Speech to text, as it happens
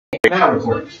Now it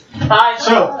works.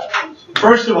 So,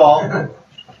 first of all,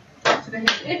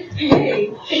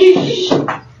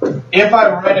 if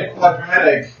I write a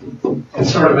quadratic in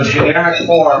sort of a generic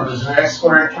form, as an x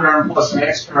squared term plus an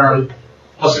x term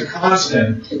plus a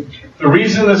constant, the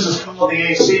reason this is called the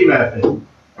AC method,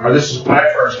 or this is what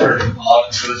I first heard it called,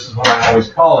 and so this is what I always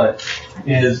call it,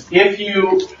 is if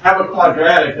you have a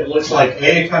quadratic that looks like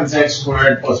a times x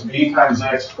squared plus b times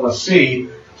x plus c,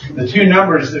 the two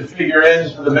numbers that figure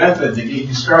into the method that get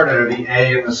you started are the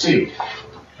a and the c.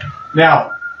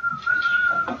 Now,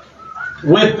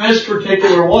 with this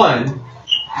particular one,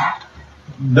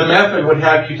 the method would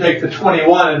have you take the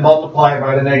 21 and multiply it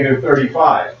by the negative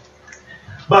 35.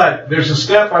 But there's a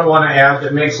step I want to add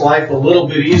that makes life a little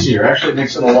bit easier. Actually, it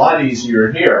makes it a lot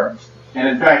easier here. And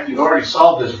in fact, you've already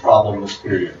solved this problem this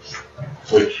period,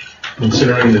 which,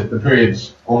 considering that the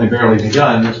period's only barely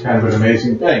begun, is kind of an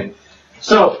amazing thing.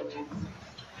 So,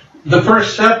 the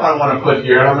first step I want to put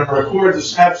here, and I'm going to record the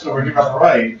steps over here on the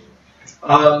right.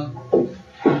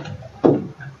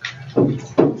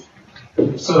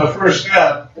 So the first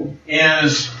step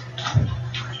is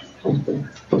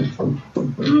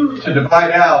to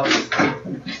divide out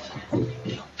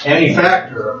any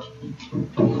factor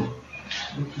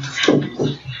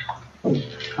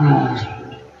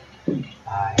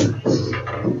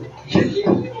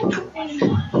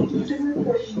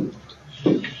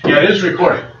Yeah, it is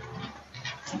recording.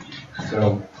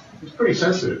 So it's pretty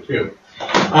sensitive too.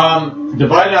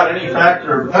 Divide out any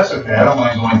factor, but that's okay. I don't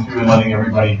mind going through and letting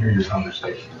everybody hear your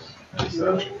conversations.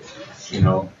 You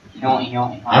know,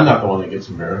 I'm not the one that gets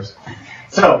embarrassed.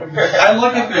 So I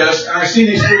look at this and I see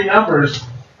these three numbers.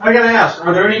 I got to ask: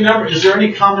 are there any numbers? Is there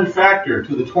any common factor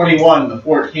to the 21, the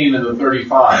 14, and the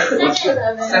 35? What's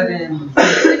 7.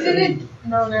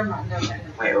 No, never mind.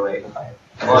 Wait.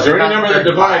 Is there any number that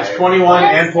divides 21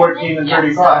 and 14 and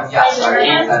 35? Yes.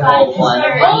 I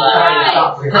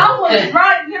was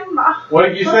right. Never mind. What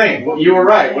did you think? Well, you were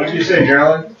right. What did you say,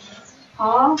 Geraldine?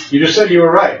 Huh? You just said you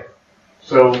were right.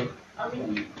 So. I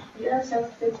mean, yes,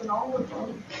 that's fits in all of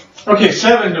them. Okay,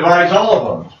 7 divides all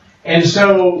of them. And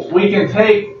so we can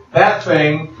take that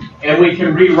thing and we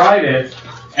can rewrite it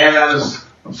as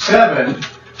 7.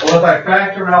 Well, if I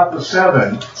factor out the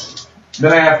 7,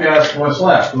 then I have to ask what's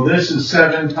left. Well, this is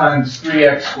 7 times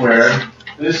 3x squared.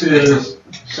 This is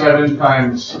 7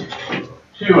 times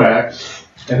 2x.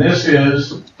 And this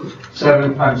is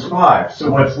 7 times 5. So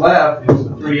what's left is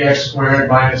the 3x squared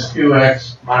minus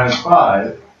 2x minus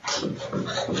 5.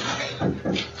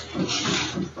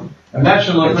 And that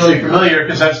should look really familiar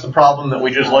because that's the problem that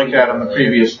we just looked at on the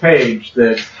previous page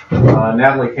that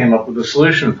Natalie came up with a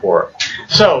solution for.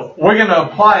 So we're going to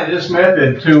apply this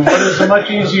method to what is a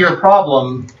much easier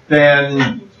problem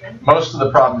than most of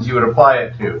the problems you would apply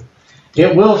it to.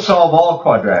 It will solve all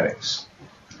quadratics.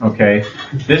 Okay,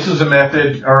 this is a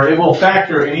method, or it will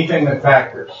factor anything that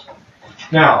factors.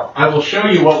 Now, I will show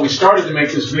you what we started to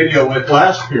make this video with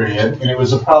last period, and it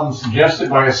was a problem suggested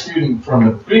by a student from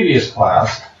the previous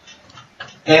class.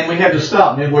 And we had to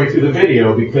stop midway through the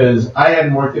video because I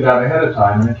hadn't worked it out ahead of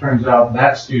time, and it turns out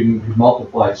that student had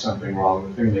multiplied something wrong.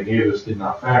 The thing they gave us did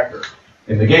not factor.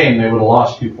 In the game, they would have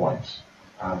lost 2 points.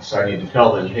 So I need to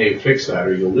tell them, hey, fix that,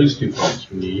 or you'll lose 2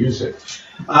 points when you use it.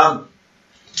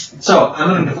 So I'm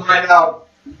going to divide out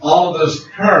all of those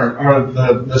terms, or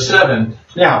the 7.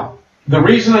 Now, the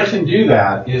reason I can do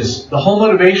that is the whole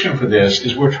motivation for this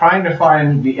is we're trying to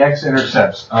find the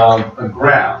x-intercepts of a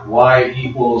graph, y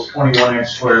equals 21x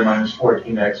squared minus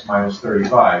 14x minus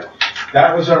 35.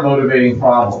 That was our motivating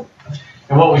problem.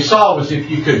 And what we saw was if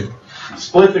you could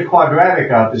split the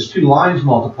quadratic up as 2 lines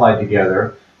multiplied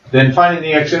together, then finding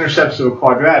the x-intercepts of a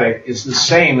quadratic is the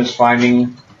same as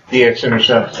finding the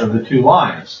x-intercepts of the 2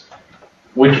 lines,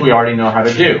 which we already know how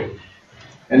to do.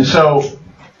 And so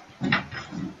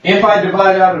if I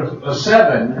divide out a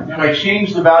 7, do I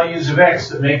change the values of x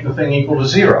that make the thing equal to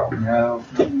 0?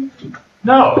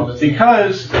 No,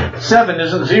 because 7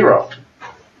 isn't 0.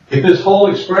 If this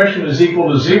whole expression is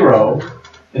equal to 0,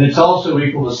 and it's also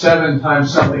equal to 7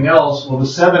 times something else, well, the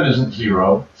 7 isn't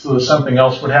 0, so the something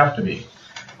else would have to be.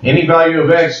 Any value of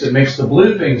x that makes the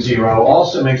blue thing 0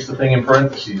 also makes the thing in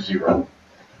parentheses 0,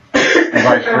 and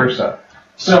vice versa.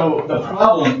 So the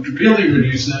problem really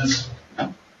reduces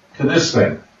to this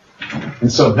thing.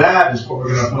 And so that is what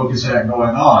we're going to focus on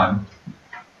going on.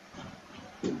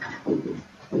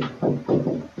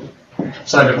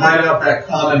 So I divide out that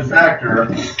common factor,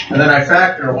 and then I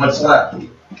factor what's left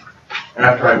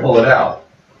after I pull it out.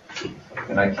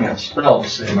 And I can't spell to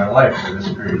save my life for this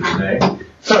period of the day.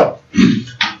 So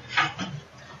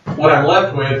what I'm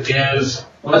left with is,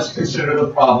 let's consider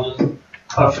the problem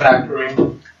of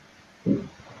factoring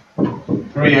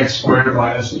 3x squared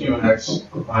minus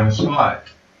 2x minus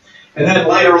 5. And then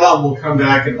later on, we'll come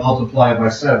back and multiply by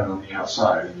 7 on the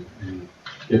outside and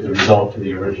get the result to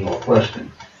the original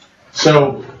question.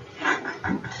 So,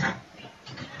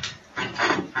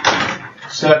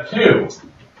 step 2.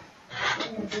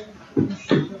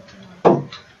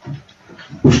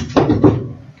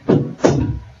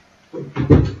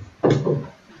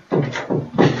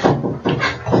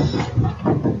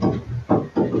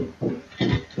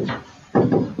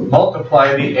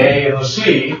 Multiply the a and the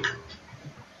c,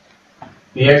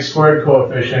 the x squared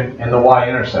coefficient, and the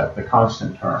y-intercept, the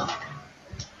constant term.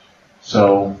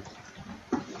 So,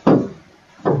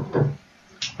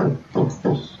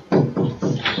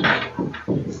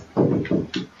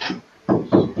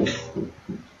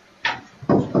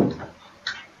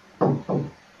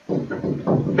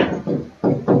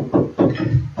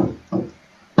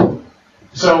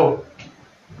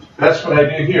 that's what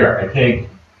I do here. I take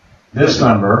this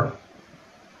number,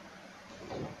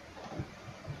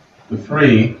 the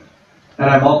 3, and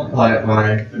I multiply it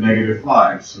by the negative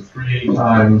 5. So 3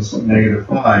 times negative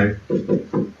 5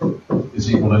 is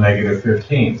equal to negative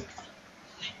 15.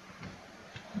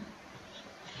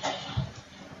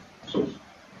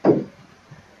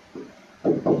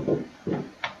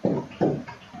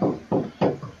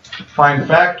 Find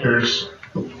factors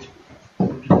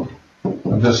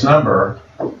of this number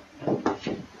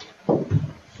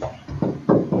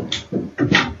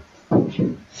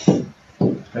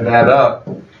that add up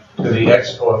to the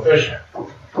x coefficient.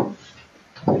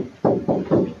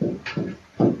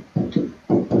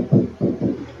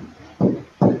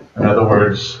 In other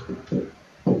words,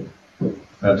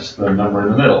 that's the number in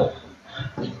the middle.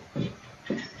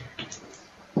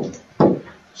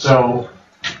 So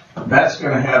that's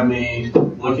going to have me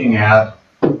looking at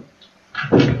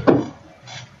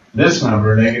this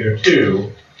number, negative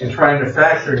 2, and trying to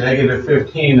factor negative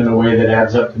 15 in a way that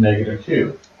adds up to negative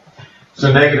 2.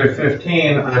 So negative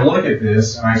 15, I look at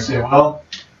this and I say, well,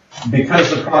 because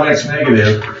the product's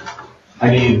negative, I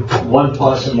need 1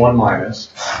 plus and 1 minus.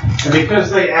 And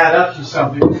because they add up to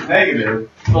something negative,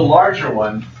 the larger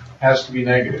one has to be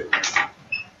negative.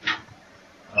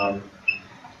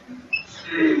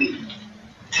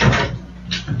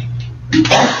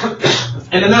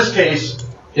 And in this case,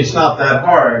 it's not that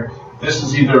hard. This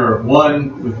is either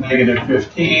 1 with negative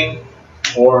 15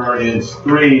 or it's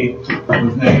 3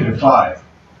 with negative 5.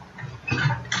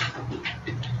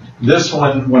 This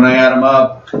one, when I add them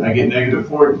up, I get negative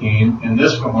 14, and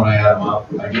this one, when I add them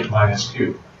up, I get minus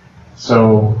 2.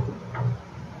 So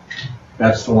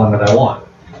that's the one that I want.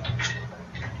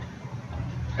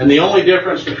 And the only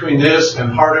difference between this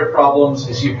and harder problems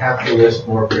is you have to list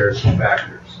more pairs of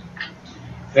factors.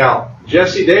 Now,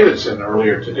 Jesse Davidson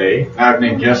earlier today, I've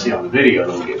named Jesse on the video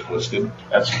that gets listed.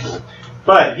 That's cool.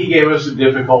 But he gave us a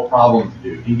difficult problem to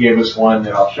do. He gave us one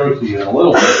that I'll show to you in a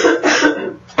little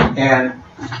bit. And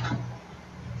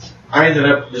I ended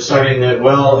up deciding that,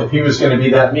 well, if he was going to be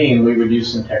that mean, we would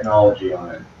use some technology on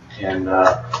it. And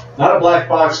not a black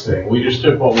box thing. We just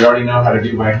took what we already know how to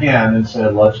do by hand and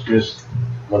said, let's just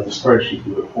let the spreadsheet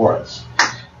do it for us.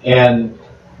 And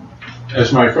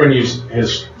as my friend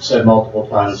has said multiple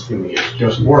times to me, it's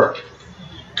just work.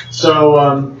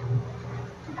 So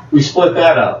we split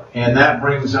that up, and that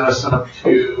brings us up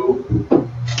to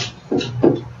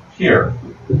here.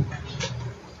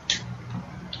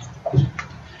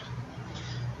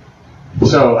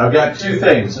 So I've got two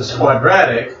things. This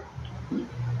quadratic,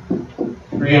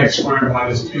 3x squared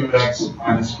minus 2x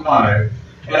minus 5,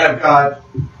 and I've got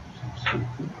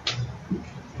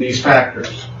these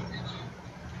factors.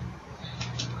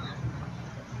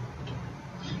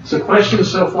 So questions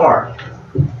so far?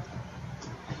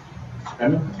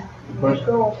 Emma? Question?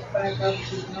 Go back up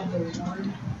to number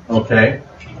 1. Okay.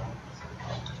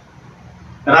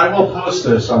 And I will post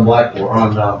this on Blackboard,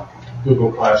 on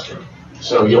Google Classroom.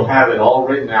 So you'll have it all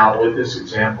written out with this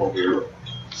example here.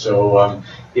 So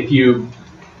if you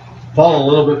fall a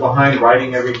little bit behind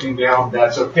writing everything down,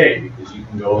 that's okay, because you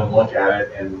can go and look at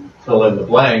it and fill in the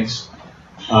blanks.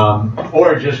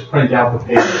 Or just print out the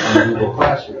paper on Google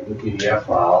Classroom, the PDF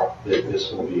file that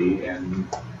this will be, and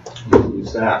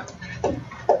use that.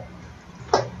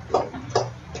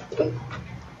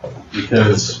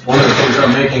 Because one of the things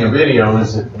I'm making a video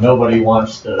is that nobody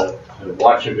wants to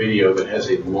watch a video that has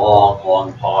a long,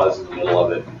 long pause in the middle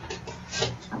of it.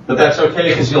 But that's okay,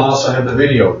 because you'll also have the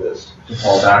video of this to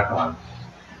fall back on.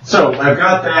 So I've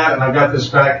got that, and I've got this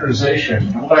factorization.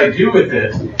 And what I do with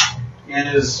it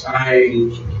is I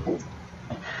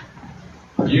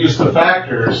use the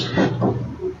factors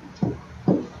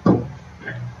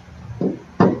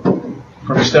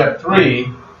from step 3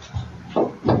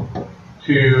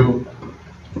 to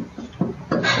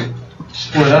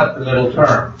split up the middle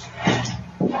term.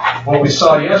 What we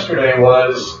saw yesterday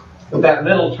was that that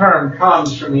middle term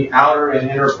comes from the outer and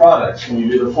inner products when you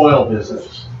do the FOIL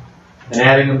business and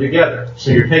adding them together.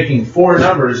 So you're taking four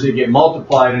numbers that get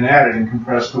multiplied and added and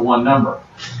compressed to one number.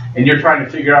 And you're trying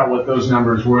to figure out what those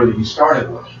numbers were that you started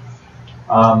with.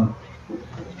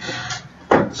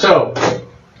 So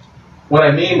what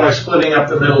I mean by splitting up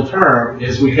the middle term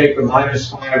is we take the minus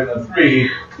 5 and the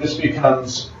 3. This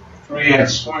becomes 3x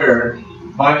squared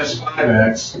minus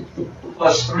 5x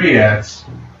plus 3x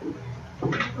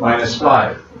minus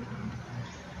 5.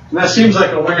 And that seems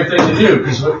like a weird thing to do,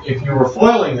 because if you were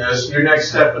foiling this, your next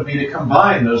step would be to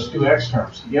combine those two x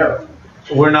terms together.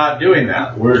 But we're not doing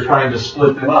that. We're trying to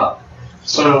split them up.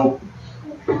 So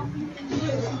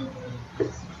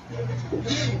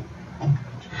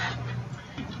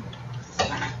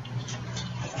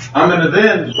I'm going to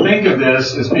then think of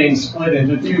this as being split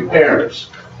into two pairs.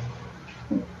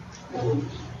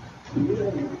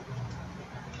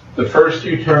 The first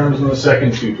two terms and the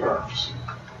second two terms.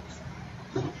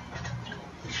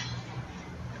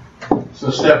 So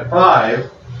step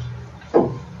 5,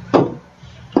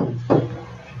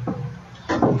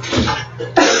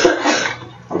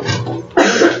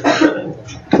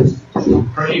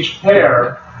 for each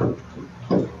pair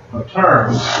of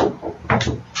terms,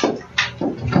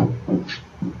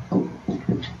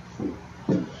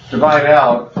 divide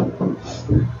out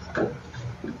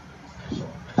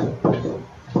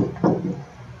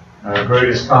our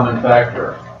greatest common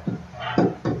factor,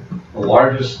 the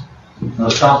largest,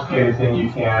 most complicated thing you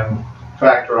can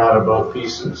factor out of both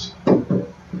pieces.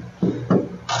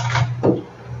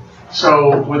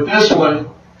 So with this one,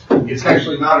 it's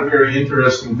actually not a very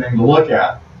interesting thing to look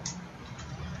at.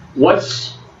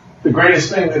 What's the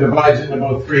greatest thing that divides into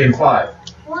both 3 and 5?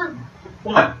 1.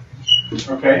 1.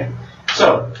 Okay.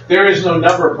 So there is no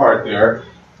number part there,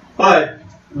 but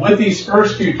with these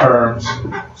first two terms,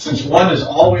 since one is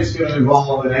always going to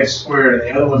involve an x squared and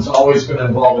the other one's always going to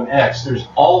involve an x, there's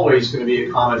always going to be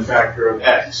a common factor of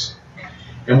x.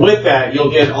 And with that,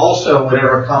 you'll get also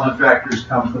whatever common factors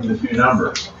come from the two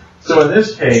numbers. So in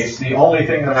this case, the only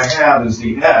thing that I have is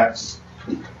the x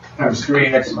times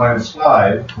 3x minus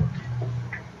 5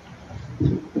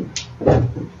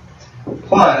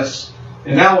 plus,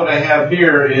 and now what I have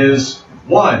here is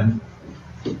 1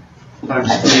 times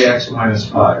 3x minus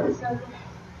 5.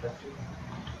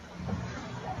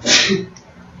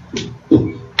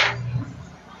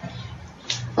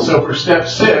 So for step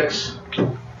 6,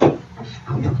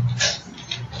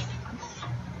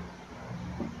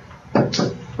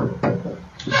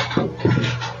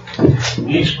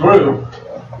 each group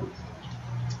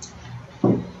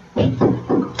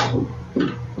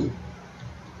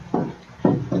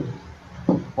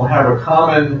will have a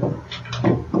common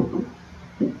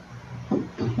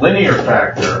linear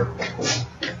factor,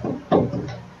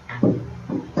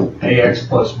 ax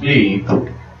plus b,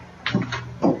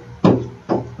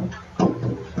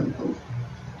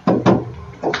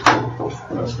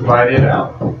 let's divide it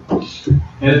out.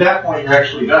 And at that point, you're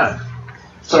actually done.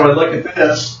 So I look at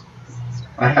this,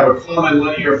 I have a common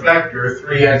linear factor,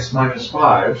 3x minus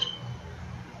 5.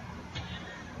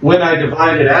 When I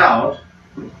divide it out,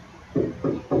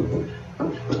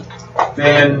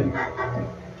 then,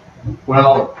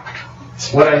 well,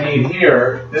 what I need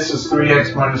here, this is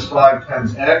 3x minus 5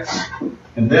 times x,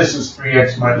 and this is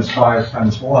 3x minus 5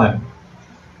 times 1.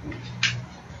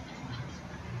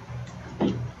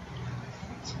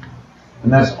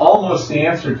 And that's almost the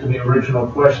answer to the original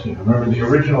question. Remember, the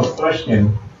original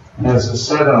question has a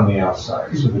set on the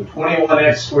outside. So the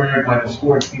 21x squared minus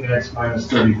 14x minus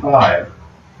 35.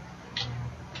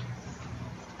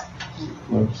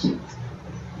 Whoops.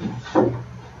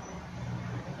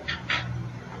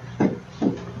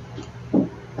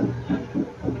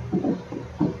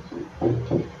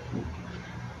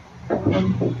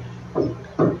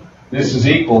 This is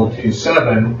equal to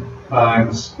 7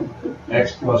 times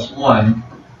x plus 1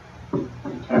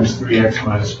 times 3x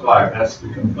minus 5. That's the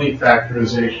complete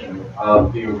factorization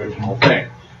of the original thing.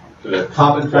 The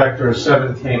common factor of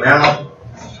 7 came out,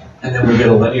 and then we get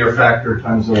a linear factor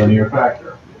times a linear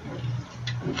factor.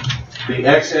 The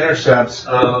x-intercepts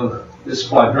of this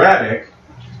quadratic,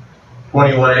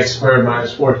 21x squared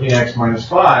minus 14x minus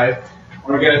 5,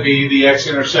 are going to be the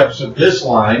x-intercepts of this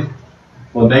line.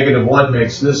 Well, negative 1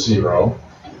 makes this 0,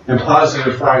 and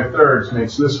positive 5/3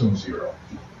 makes this one 0.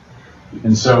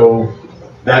 And so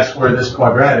that's where this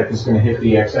quadratic is going to hit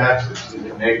the x-axis,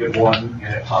 at negative 1 and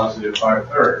at positive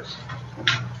 5/3.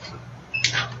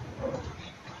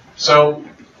 So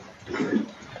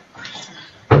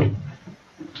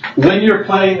when you're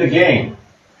playing the game,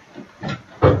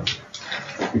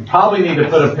 you probably need to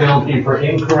put a penalty for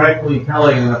incorrectly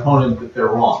telling an opponent that they're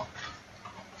wrong,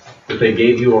 that they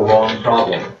gave you a wrong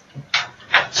problem.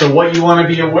 So what you want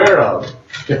to be aware of,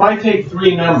 if I take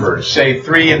three numbers, say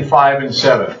 3 and 5 and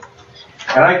 7,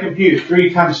 and I compute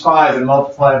 3 times 5 and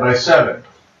multiply it by 7,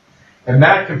 and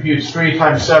that computes 3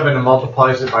 times 7 and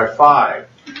multiplies it by 5,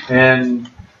 and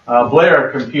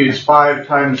Blair computes 5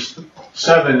 times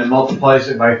 7 and multiplies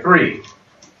it by 3.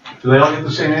 Do they all get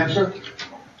the same answer?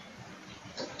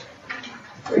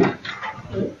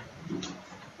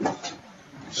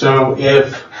 So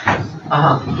if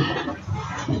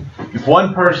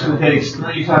one person takes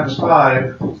 3 times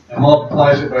 5 and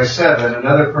multiplies it by 7,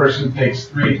 another person takes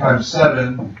 3 times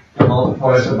 7 and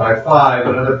multiplies it by 5,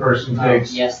 another person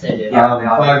takes yes, they do.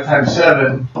 5 times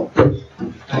 7 and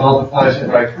multiplies it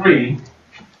by 3,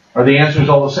 are the answers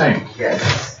all the same?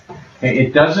 Yes.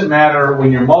 It doesn't matter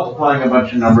when you're multiplying a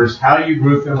bunch of numbers how you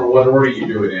group them or what order you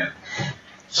do it in.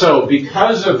 So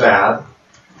because of that,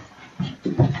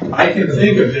 I can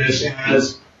think of this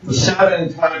as the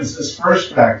 7 times this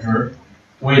first factor,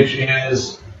 which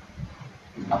is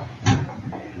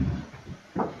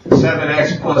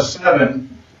 7x plus 7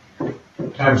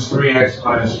 times 3x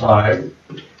minus 5.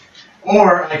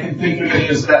 Or I can think of it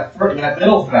as that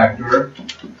middle factor,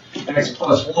 x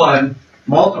plus 1,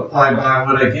 multiplied by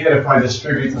what I get if I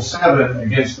distribute the 7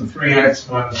 against the 3x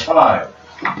minus 5.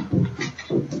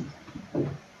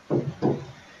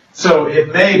 So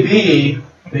it may be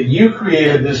that you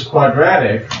created this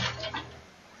quadratic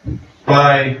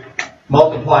by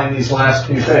multiplying these last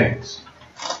two things.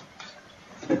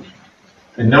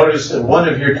 And notice that one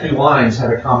of your two lines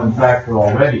had a common factor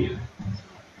already in it.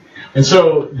 And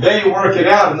so they work it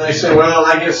out and they say, well,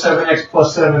 I get 7x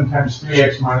plus 7 times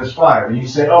 3x minus 5. And you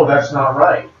say, oh, that's not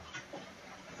right.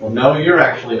 Well, no, you're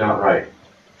actually not right.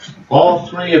 All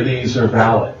three of these are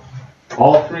valid.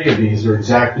 All three of these are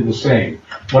exactly the same.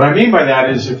 What I mean by that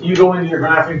is if you go into your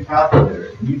graphing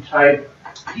calculator, you type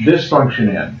this function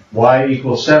in, y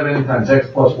equals 7 times x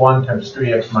plus 1 times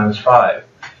 3x minus 5.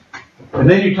 And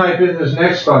then you type in this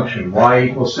next function, y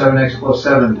equals 7x plus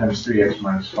 7 times 3x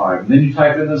minus 5. And then you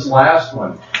type in this last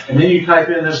one. And then you type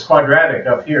in this quadratic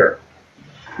up here.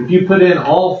 If you put in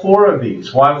all four of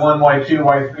these, y1, y2,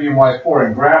 y3, and y4,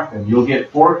 and graph them, you'll get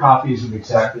 4 copies of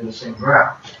exactly the same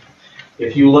graph.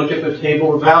 If you look at the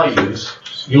table of values,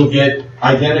 you'll get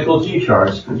identical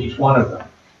t-charts for each one of them.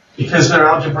 Because they're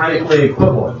algebraically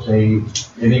equivalent.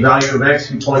 Any value of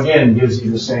x you plug in gives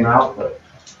you the same output.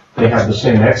 They have the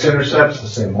same x-intercepts, the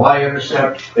same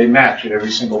y-intercept. They match at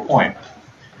every single point.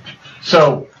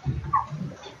 So,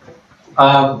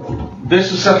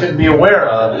 this is something to be aware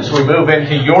of as we move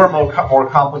into your more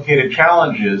complicated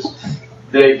challenges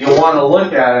that you'll want to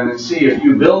look at them and see if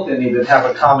you built any that have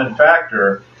a common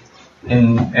factor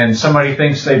and somebody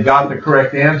thinks they've got the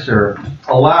correct answer,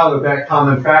 allow that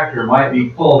common factor might be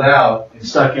pulled out and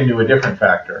stuck into a different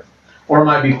factor, or it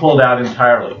might be pulled out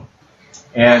entirely.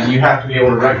 And you have to be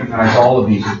able to recognize all of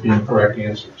these as being correct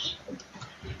answers.